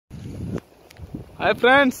Hi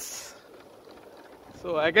friends. So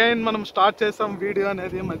again మనం start చేసాం video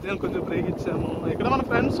అనేది. మధ్యాహ్నం కొంచెం బ్రేక్ ఇచ్చాము. ఇక్కడ మన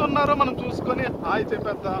ఫ్రెండ్స్ ఉన్నారు, మనం చూసుకొని హాయ్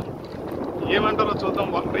చెప్పేద్దాం. ఏమంటారో చూద్దాం,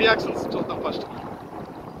 వాళ్ళ రియాక్షన్స్ చూద్దాం. ఫస్ట్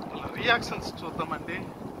వాళ్ళ రియాక్షన్స్ చూద్దామండి.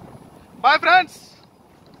 Bye friends,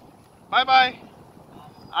 bye bye.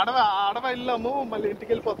 అడవ వెళ్ళాము, మళ్ళీ ఇంటికి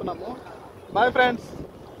వెళ్ళిపోతున్నాము. Bye friends,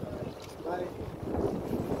 bye.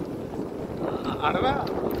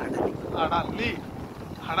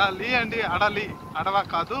 అడాలి అండి, అడవ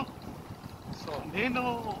కాదు. సో నేను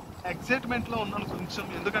ఎగ్జైట్మెంట్లో ఉన్నాను కొంచెం,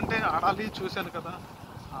 ఎందుకంటే అడాలి చూశాను కదా,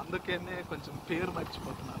 అందుకనే కొంచెం పేరు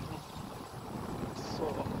మర్చిపోతున్నాను. సో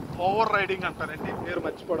ఓవర్ రైడింగ్ అంటారండి, పేరు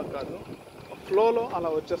మర్చిపోవడం కాదు, ఫ్లోలో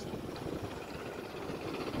అలా వచ్చేస్తుంది.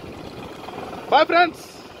 Bye friends,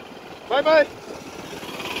 bye bye.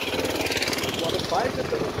 వాళ్ళు బాయ్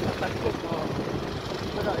చెప్పారు,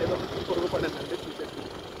 ఏదో పొరుగు పడేదండి చూసేసి.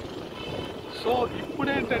 సో ఇప్పుడు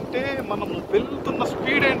ఏంటంటే మనం వెళ్తున్న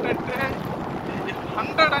స్పీడ్ ఏంటంటే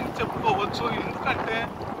 100 అని చెప్పుకోవచ్చు. ఎందుకంటే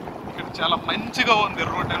ఇక్కడ చాలా మంచిగా ఉంది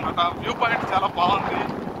రోడ్ అనమాట. వ్యూ పాయింట్ చాలా బాగుంది.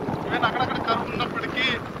 ఈవెన్ అక్కడక్కడ కర్వ్ ఉన్నప్పటికీ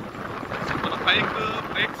మన బైక్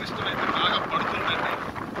బ్రేక్ సిస్టమ్ అయితే బాగా పడుతుందండి.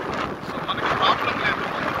 సో మనకి ప్రాబ్లం లేదు.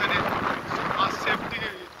 అందుకని ఆ సేఫ్టీ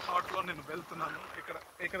థాట్లో నేను వెళ్తున్నాను.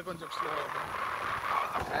 ఇక్కడ కొంచెం స్లో అవుతుంది.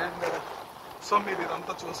 అండ్ సో మీరు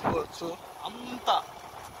ఇదంతా చూసుకోవచ్చు. అంతా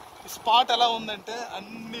స్పాట్ ఎలా ఉందంటే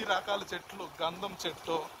అన్ని రకాల చెట్లు, గంధం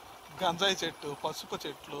చెట్టు, గంజాయి చెట్టు, పసుపు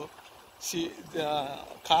చెట్లు,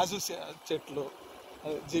 కాజు చెట్లు,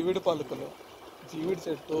 జీవిడి పలుకులు, జీవిడి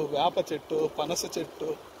చెట్టు, వేప చెట్టు, పనస చెట్టు,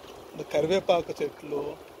 కరివేపాకు చెట్లు,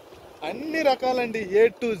 అన్ని రకాలండి. A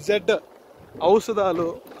to Z ఔషధాలు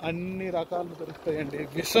అన్ని రకాలు దొరుకుతాయండి.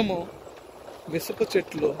 విషపు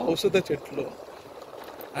చెట్లు, ఔషధ చెట్లు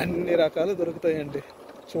అన్ని రకాలు దొరుకుతాయండి.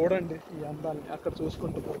 చూడండి ఈ అందాన్ని. అక్కడ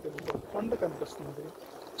చూసుకుంటూ పోతే కొండ కనిపిస్తుంది.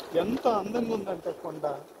 ఎంత అందంగా ఉందంటే కొండ.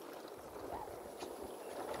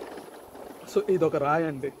 సో ఇదొక రాయి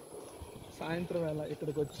అండి. సాయంత్రం వేళ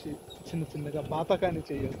ఇక్కడికి వచ్చి చిన్నగా బాతకాన్ని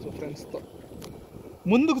చేయొచ్చు ఫ్రెండ్స్తో.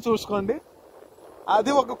 ముందుకు చూసుకోండి,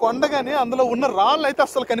 అది ఒక కొండ, కానీ అందులో ఉన్న రాళ్ళు అయితే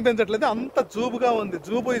అస్సలు కనిపించట్లేదు. అంత జూబుగా ఉంది.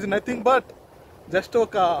 జూబు ఈజ్ నథింగ్ బట్ జస్ట్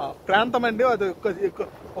ఒక ప్రాంతం అండి. అది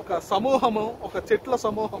ఒక సమూహము, ఒక చెట్ల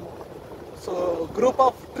సమూహము. సో గ్రూప్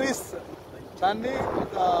ఆఫ్ ట్రీస్, దాన్ని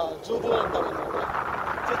ఒక జూబు అంటాం అన్నమాట.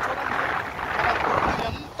 సో చూడండి మనకు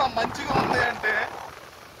ఎంత మంచిగా ఉంది అంటే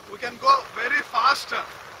we can go very fast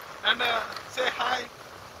and say hi.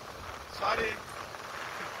 Sorry,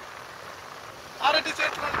 అరటి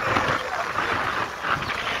చెట్లు అండి,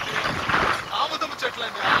 ఆముదం చెట్లు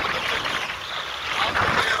అండి,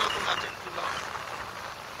 ఆముదం తయారవుతుంది ఆ చెట్లలో.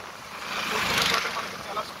 చూసుకున్నట్టు మనకి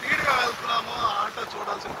చాలా స్పీడ్గా వెళ్తున్నాము. ఆటో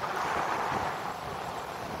చూడాల్సిన పరిస్థితి.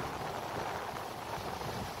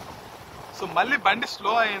 సో మళ్ళీ బండి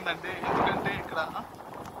స్లో అయ్యిందండి, ఎందుకంటే ఇక్కడ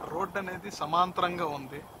రోడ్ అనేది సమాంతరంగా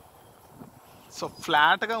ఉంది. సో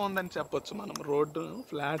ఫ్లాట్గా ఉందని చెప్పొచ్చు మనం. రోడ్డు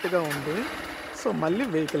ఫ్లాట్గా ఉంది. సో మళ్ళీ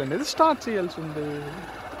వెహికల్ అనేది స్టార్ట్ చేయాల్సి ఉంది.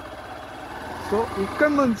 సో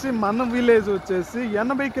ఇక్కడ నుంచి మన విలేజ్ వచ్చేసి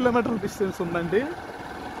 80 కిలోమీటర్ల డిస్టెన్స్ ఉందండి.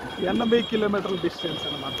 80 కిలోమీటర్ల డిస్టెన్స్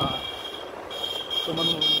అనమాట. సో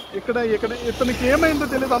మనం ఇక్కడ ఇతనికి ఏమైందో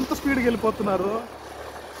తెలియదు, అంత స్పీడ్కి వెళ్ళిపోతున్నారు.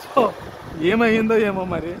 సో ఏమైందో ఏమో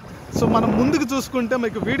మరి. సో మనం ముందుకు చూసుకుంటే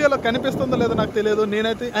మీకు వీడియోలో కనిపిస్తుందో లేదో నాకు తెలియదు.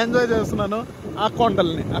 నేనైతే ఎంజాయ్ చేస్తున్నాను ఆ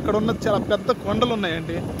కొండల్ని. అక్కడ ఉన్న చాలా పెద్ద కొండలు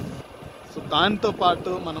ఉన్నాయండి. సో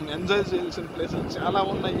దాంతోపాటు మనం ఎంజాయ్ చేయాల్సిన ప్లేసులు చాలా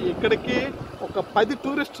ఉన్నాయి. ఇక్కడికి ఒక 10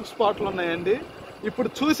 టూరిస్ట్ స్పాట్లు ఉన్నాయండి. ఇప్పుడు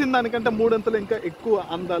చూసిన దానికంటే 3 అంతలు ఇంకా ఎక్కువ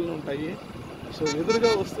అందాలు ఉంటాయి. సో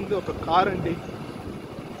ఎదురుగా వస్తుంది ఒక కార్ అండి.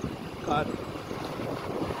 కారు.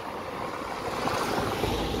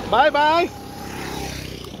 Bye bye.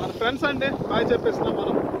 మన ఫ్రెండ్స్ అండి, బాయ్ చెప్పేస్తున్నాం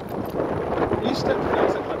మనం. ఈస్టర్న్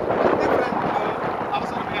ఫ్రెండ్స్ అనమాట.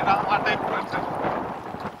 అవసరమేనా ఆ టైప్ ఫ్రెండ్స్.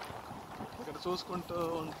 ఇక్కడ చూసుకుంటూ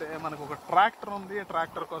ఉంటే మనకు ఒక ట్రాక్టర్ ఉంది.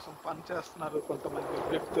 ట్రాక్టర్ కోసం పని చేస్తున్నారు కొంతమంది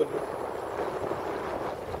వ్యక్తులు.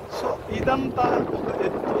 సో ఇదంతా ఒక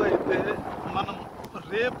ఎత్తు అయితే మనం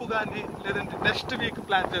రేపు కానీ లేదంటే నెక్స్ట్ వీక్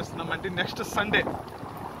ప్లాన్ చేస్తున్నామండి. నెక్స్ట్ సండే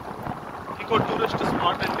ఇంకో టూరిస్ట్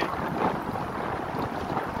స్పాట్ అండి.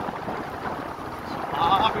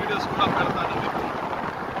 ఆ వీడియోస్ కూడా పెడతాను మీకు.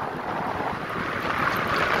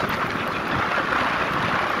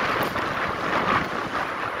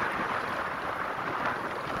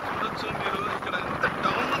 చూడొచ్చు మీరు, ఇక్కడ ఎంత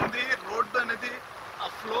డౌన్ ఉంది రోడ్డు అనేది. ఆ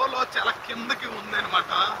ఫ్లోలో చాలా కిందకి ఉంది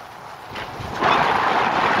అనమాట.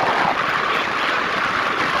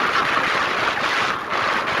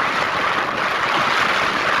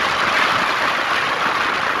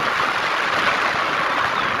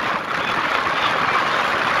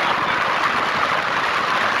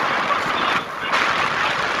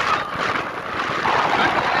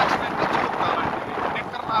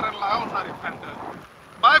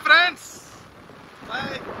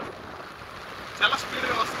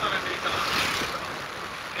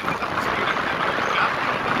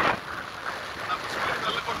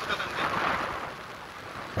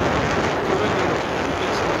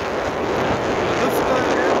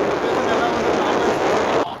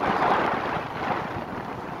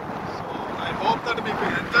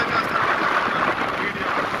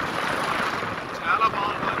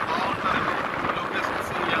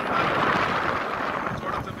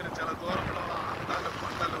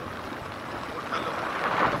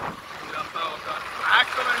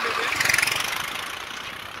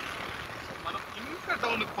 ఇంకా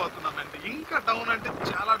డౌన్కి పోతున్నామండి. ఇంకా డౌన్ అంటే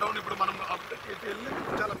చాలా డౌన్. ఇప్పుడు మనం ఇటు వెళ్ళి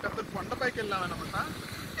చాలా పెద్ద కొండపైకి వెళ్ళామన్నమాట.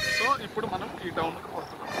 సో ఇప్పుడు మనం ఈ డౌన్కి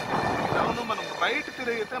పోతున్నాం. డౌన్ మనం రైట్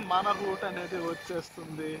తిరిగితే మన రూట్ అనేది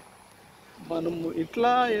వచ్చేస్తుంది. మనము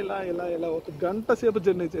ఇట్లా ఇలా ఇలా ఇలా ఒక గంట సేపు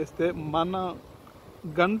జర్నీ చేస్తే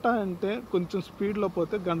గంట అంటే కొంచెం స్పీడ్లో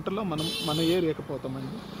పోతే గంటలో మనం మన ఏరియాకి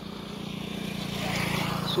పోతామండి.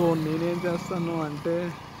 సో నేనేం చేస్తాను అంటే,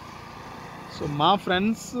 సో మా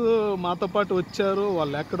ఫ్రెండ్స్ మాతో పాటు వచ్చారు.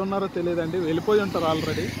 వాళ్ళు ఎక్కడున్నారో తెలియదండి, వెళ్ళిపోయి ఉంటారు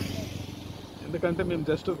ఆల్రెడీ. ఎందుకంటే మేము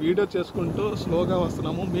జస్ట్ వీడియో చేసుకుంటూ స్లోగా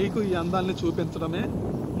వస్తున్నాము. మీకు ఈ అందాన్ని చూపించడమే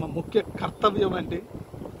మా ముఖ్య కర్తవ్యం అండి.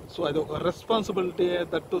 సో అది ఒక రెస్పాన్సిబిలిటీ,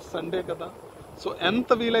 దట్టు సండే కదా. సో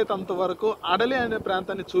ఎంత వీలైతే అంతవరకు అడలి అనే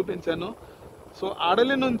ప్రాంతాన్ని చూపించాను. సో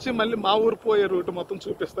అడలి నుంచి మళ్ళీ మా ఊరు పోయే రూట్ మొత్తం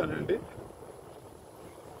చూపిస్తానండి.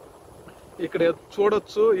 ఇక్కడ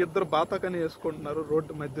చూడొచ్చు, ఇద్దరు బాతాకని వేసుకుంటున్నారు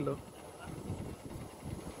రోడ్డు మధ్యలో.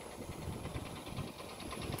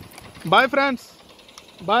 Bye friends,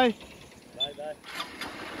 bye.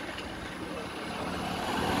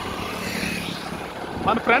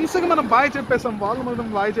 మన ఫ్రెండ్స్కి మనం బాయ్ చెప్పేసాం, వాళ్ళు మనం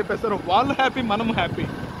బాయ్ చెప్పేస్తారు. వాళ్ళు హ్యాపీ, మనం హ్యాపీ.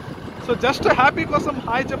 సో జస్ట్ హ్యాపీ కోసం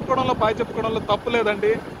హాయ్ చెప్పుకోవడంలో బాయ్ చెప్పుకోవడంలో తప్పు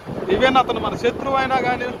లేదండి. ఈవెన్ అతను మన శత్రువు అయినా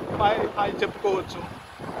కానీ హాయ్ చెప్పుకోవచ్చు.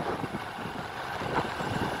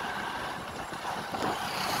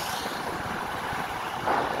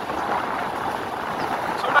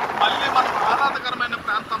 చూడండి, మళ్ళీ మనం ఆహ్లాదకరమైన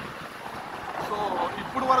ప్రాంతం. సో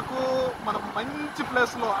ఇప్పుడు వరకు మనం మంచి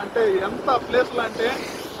ప్లేస్లో, అంటే ఎంత ప్లేస్లో అంటే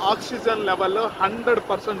ఆక్సిజన్ లెవెల్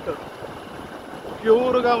 100%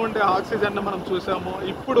 ప్యూర్గా ఉండే ఆక్సిజన్ని మనం చూసాము.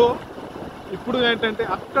 ఇప్పుడు ఏంటంటే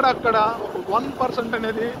అక్కడక్కడ 1%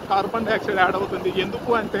 అనేది కార్బన్ డైఆక్సైడ్ యాడ్ అవుతుంది.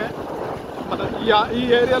 ఎందుకు అంటే మన ఈ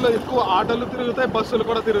ఏరియాలో ఎక్కువ ఆటోలు తిరుగుతాయి, బస్సులు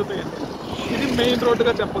కూడా తిరుగుతాయండి. ఇది మెయిన్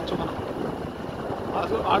రోడ్డుగా చెప్పొచ్చు మనం.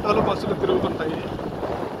 ఆటోలు బస్సులు తిరుగుతుంటాయి.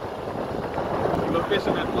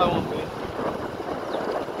 లొకేషన్ ఎట్లా ఉంది.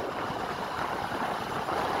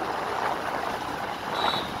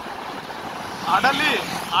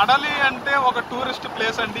 అడలి అంటే ఒక టూరిస్ట్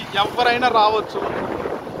ప్లేస్ అండి, ఎవరైనా రావచ్చు.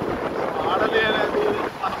 అడలి అనేది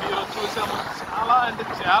మనం ఈరోజు చూసాము, చాలా అంటే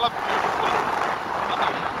చాలా బ్యూటిఫుల్.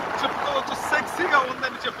 మనం చెప్పుకోవచ్చు, సెక్సీగా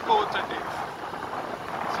ఉందని చెప్పుకోవచ్చు అండి.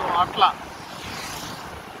 సో అట్లా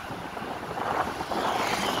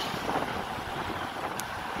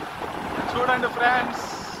చూడండి ఫ్రెండ్స్,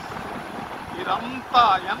 ఇదంతా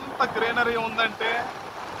ఎంత గ్రీనరీ ఉందంటే,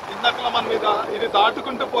 ఇందాకలా మనం ఇది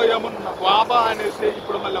దాటుకుంటూ పోయాము వాబా అనేసి.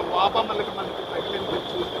 ఇప్పుడు మళ్ళీ వాబా మనకి తగిలింది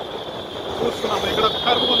చూస్తున్నాము. ఇక్కడ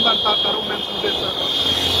కరువు ఉందంట, కరువు మెన్షన్ చేశారు.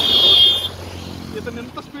 ఇతను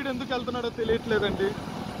ఎంత స్పీడ్ ఎందుకు వెళ్తున్నాడో తెలియట్లేదండి,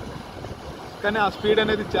 కానీ ఆ స్పీడ్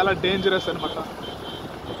అనేది చాలా డేంజరస్ అనమాట.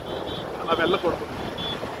 అలా వెళ్ళకూడదు.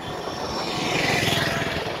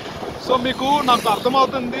 సో మీకు నాకు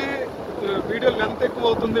అర్థమవుతుంది, వీడియో లెంత్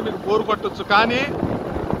ఎక్కువ అవుతుంది, మీకు బోర్ కొట్టచ్చు, కానీ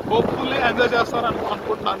హోప్ఫుల్లీ ఎంజాయ్ చేస్తారని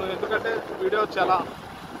అనుకుంటున్నాను. ఎందుకంటే వీడియో చాలా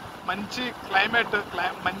మంచి క్లైమేట్,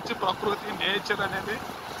 మంచి ప్రకృతి, నేచర్ అనేది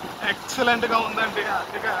ఎక్సలెంట్గా ఉందండి.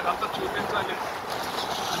 అందుకే అదంతా చూపించాలి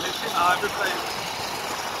అనేసి నా అభిప్రాయం.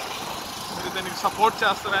 మీరు దీనికి సపోర్ట్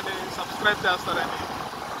చేస్తారని, సబ్స్క్రైబ్ చేస్తారని,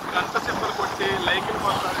 గంట సింబల్ కొట్టి లైక్లు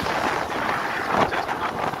కొడతారని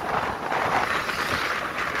చేస్తున్నాను.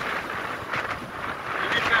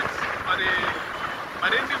 ఇది ఫ్రెండ్స్,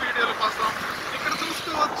 మరిన్ని వీడియోల కోసం ఇక్కడ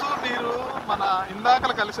చూసుకోవచ్చు మీరు. మన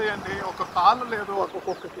ఇందాకలు కలిసేయండి, ఒక కాలు లేదు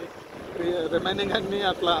ఒక్కొక్కకి. రిమైనింగ్ అన్నీ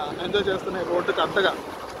అట్లా ఎంజాయ్ చేస్తున్నాయి రోడ్డుకి అడ్డగా.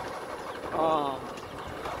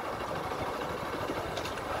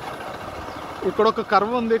 ఇక్కడ ఒక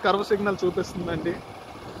కర్వ్ ఉంది, కర్వ్ సిగ్నల్ చూపిస్తుందండి.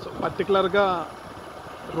 సో పర్టికులర్గా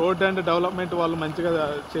రోడ్ అండ్ డెవలప్మెంట్ వాళ్ళు మంచిగా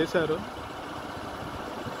చేశారు.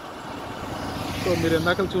 సో మీరు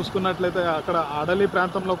ఇందాక చూసుకున్నట్లయితే అక్కడ అడలి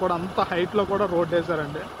ప్రాంతంలో కూడా అంత హైట్లో కూడా రోడ్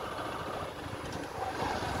వేశారండి.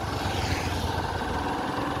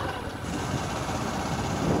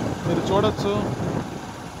 మీరు చూడొచ్చు,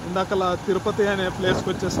 ఇందాకలా తిరుపతి అనే ప్లేస్కి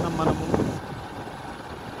వచ్చేసినాం మనము.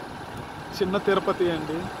 చిన్న తిరుపతి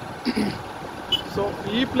అండి. సో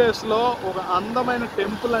ఈ ప్లేస్లో ఒక అందమైన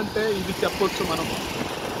టెంపుల్ అంటే ఇది చెప్పొచ్చు మనము.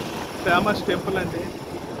 ఫేమస్ టెంపుల్ అండి.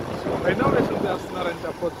 సో రెనోవేషన్ చేస్తున్నారని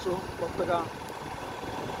చెప్పొచ్చు కొత్తగా.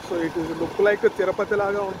 So it is look like Tirupati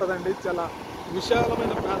లాగా ఉంటుందండి. చాలా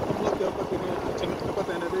విశాలమైన ప్రాంతంలో చిన్న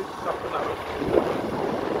తిరుపతి అనేది చెప్తున్నారు,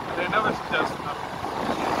 రెనోవేషన్ చేస్తున్నారు.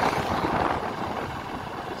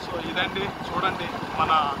 సో ఇదండి, చూడండి,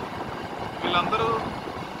 మన వీళ్ళందరూ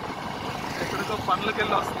ఎక్కడికో పనులకి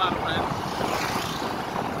వెళ్ళి వస్తున్నారు ఫ్రెండ్స్.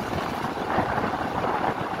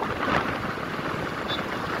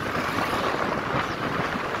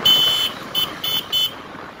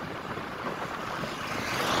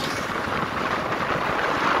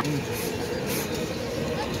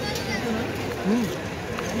 హ్మ్.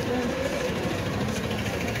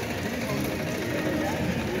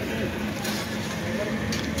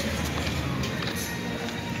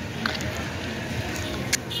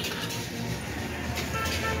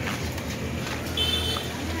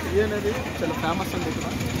 టీ అనేది చాలా ఫేమస్ అండి ఇక్కడ.